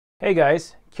Hey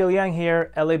guys, Killyang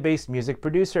here, LA-based music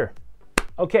producer.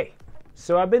 Okay,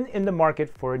 so I've been in the market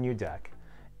for a new DAC,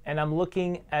 and I'm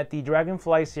looking at the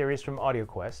Dragonfly series from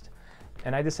Audioquest,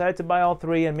 and I decided to buy all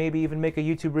three and maybe even make a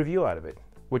YouTube review out of it,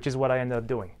 which is what I ended up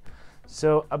doing.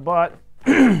 So I bought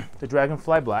the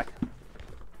Dragonfly Black.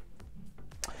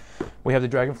 We have the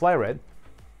Dragonfly Red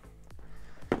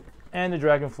and the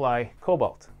Dragonfly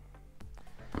Cobalt.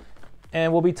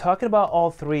 And we'll be talking about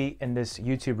all three in this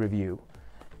YouTube review,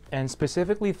 and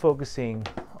specifically focusing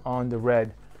on the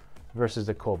Red versus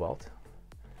the Cobalt.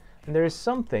 And there is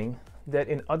something that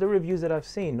in other reviews that I've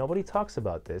seen, nobody talks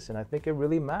about this, and I think it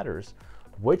really matters.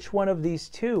 Which one of these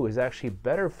two is actually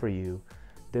better for you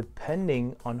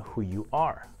depending on who you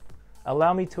are?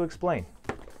 Allow me to explain.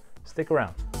 Stick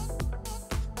around.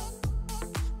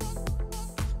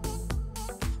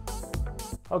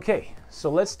 Okay, so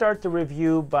let's start the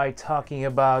review by talking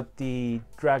about the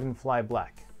Dragonfly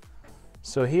Black.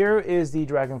 So here is the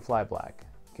Dragonfly Black,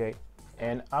 okay?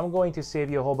 And I'm going to save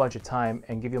you a whole bunch of time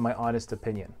and give you my honest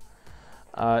opinion.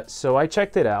 So I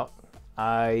checked it out.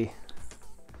 I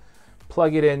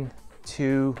plug it in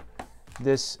to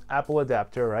this Apple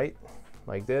adapter, right?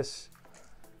 Like this.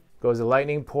 Goes a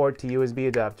lightning port to USB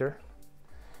adapter.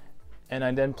 And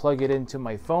I then plug it into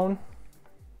my phone.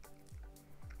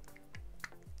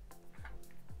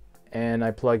 And I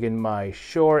plug in my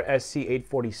Shure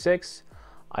SC846.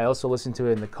 I also listened to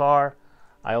it in the car.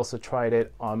 I also tried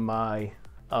it on my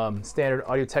standard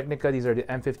Audio-Technica. These are the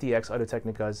M50X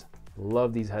Audio-Technicas.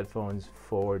 Love these headphones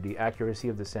for the accuracy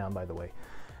of the sound, by the way.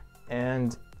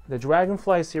 And the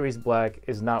Dragonfly Series Black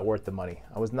is not worth the money.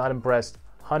 I was not impressed.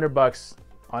 100 bucks,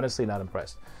 honestly not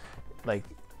impressed. Like,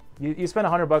 you spend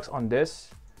 100 bucks on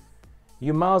this,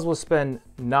 you might as well spend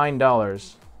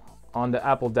 $9 on the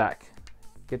Apple DAC.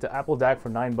 Get the Apple DAC for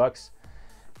 9 bucks.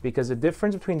 Because the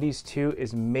difference between these two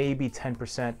is maybe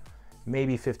 10%,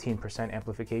 maybe 15%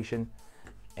 amplification.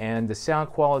 And the sound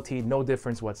quality, no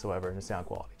difference whatsoever in the sound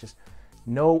quality. Just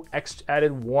no extra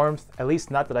added warmth, at least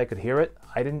not that I could hear it.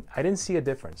 I didn't see a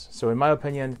difference. So in my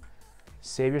opinion,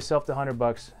 save yourself the 100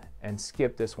 bucks and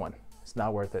skip this one. It's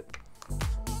not worth it.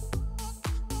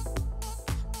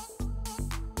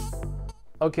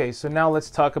 Okay, so now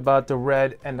let's talk about the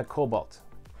Red and the Cobalt.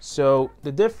 So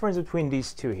the difference between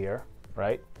these two here,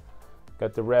 right?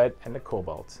 Got the Red and the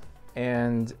Cobalt.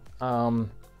 And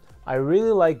I really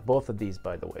like both of these,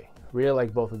 by the way. Really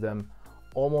like both of them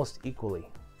almost equally.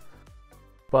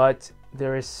 But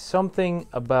there is something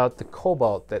about the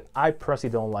Cobalt that I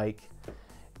personally don't like,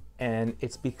 and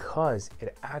it's because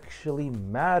it actually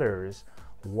matters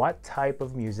what type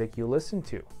of music you listen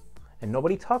to. And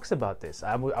nobody talks about this.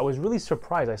 I was really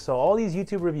surprised. I saw all these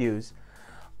YouTube reviews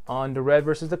on the Red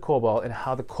versus the Cobalt and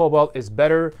how the Cobalt is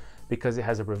better because it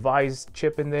has a revised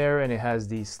chip in there and it has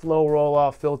the slow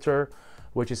roll-off filter,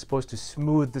 which is supposed to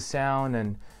smooth the sound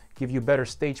and give you better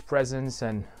stage presence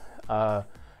and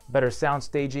better sound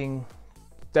staging.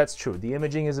 That's true. The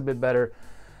imaging is a bit better.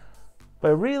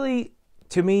 But really,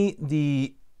 to me,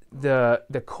 the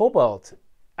Cobalt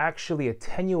actually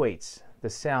attenuates the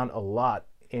sound a lot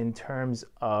in terms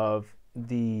of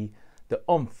the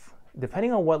oomph,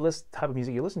 depending on what type of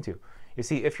music you listen to. You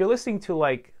see, if you're listening to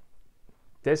like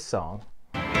this song,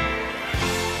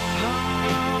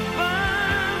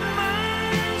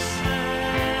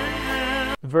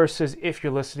 versus if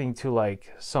you're listening to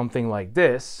like something like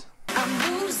this,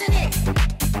 I'm losing it.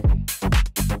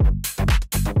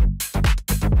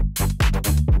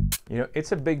 You know,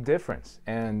 it's a big difference.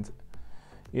 And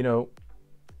you know,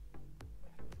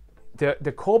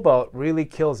 the Cobalt really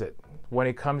kills it when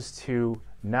it comes to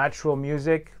natural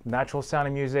music, natural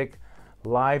sounding music,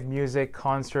 live music,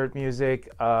 concert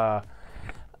music,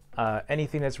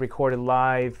 anything that's recorded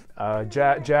live,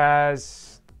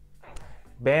 jazz,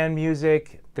 band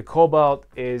music. The Cobalt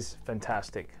is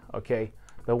fantastic, okay?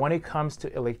 But when it comes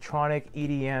to electronic,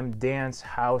 EDM, dance,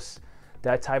 house,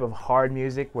 that type of hard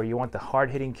music where you want the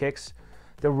hard-hitting kicks,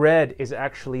 the Red is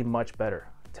actually much better.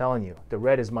 I'm telling you, the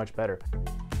Red is much better.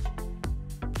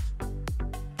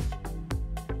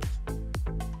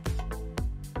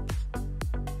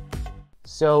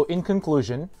 So in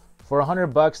conclusion, for 100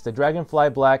 bucks, the Dragonfly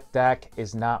Black DAC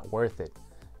is not worth it.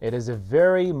 It is a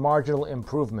very marginal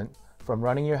improvement from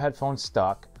running your headphones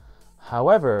stock.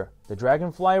 However, the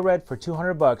Dragonfly Red for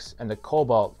 200 bucks and the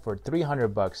Cobalt for 300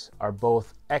 bucks are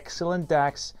both excellent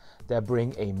DACs that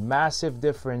bring a massive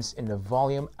difference in the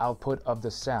volume output of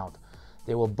the sound.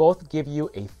 They will both give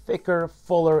you a thicker,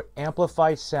 fuller,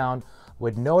 amplified sound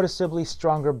with noticeably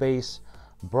stronger bass,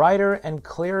 brighter and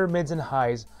clearer mids and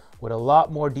highs, with a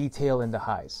lot more detail in the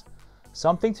highs.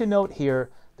 Something to note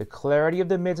here, The clarity of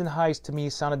the mids and highs to me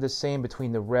sounded the same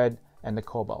between the Red and the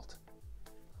Cobalt.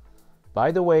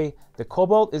 By the way, the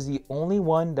Cobalt is the only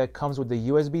one that comes with the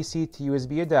USB-C to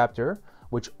USB adapter,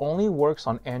 which only works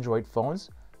on Android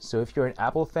phones. So if you're an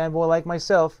Apple fanboy like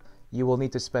myself, you will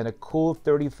need to spend a cool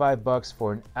 $35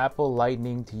 for an Apple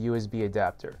Lightning to USB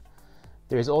adapter.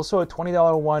 There's also a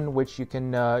 $20 one which you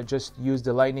can just use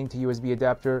the Lightning to USB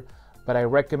adapter, but I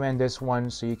recommend this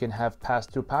one so you can have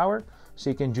pass-through power so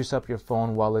you can juice up your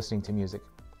phone while listening to music.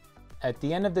 At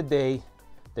the end of the day,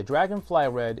 the Dragonfly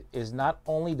Red is not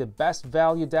only the best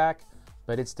value DAC,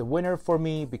 but it's the winner for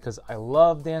me because I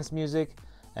love dance music,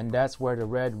 and that's where the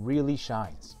Red really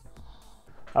shines.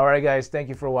 Alright guys, thank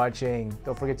you for watching.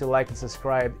 Don't forget to like and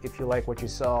subscribe if you like what you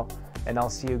saw, and I'll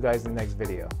see you guys in the next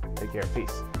video. Take care,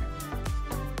 peace.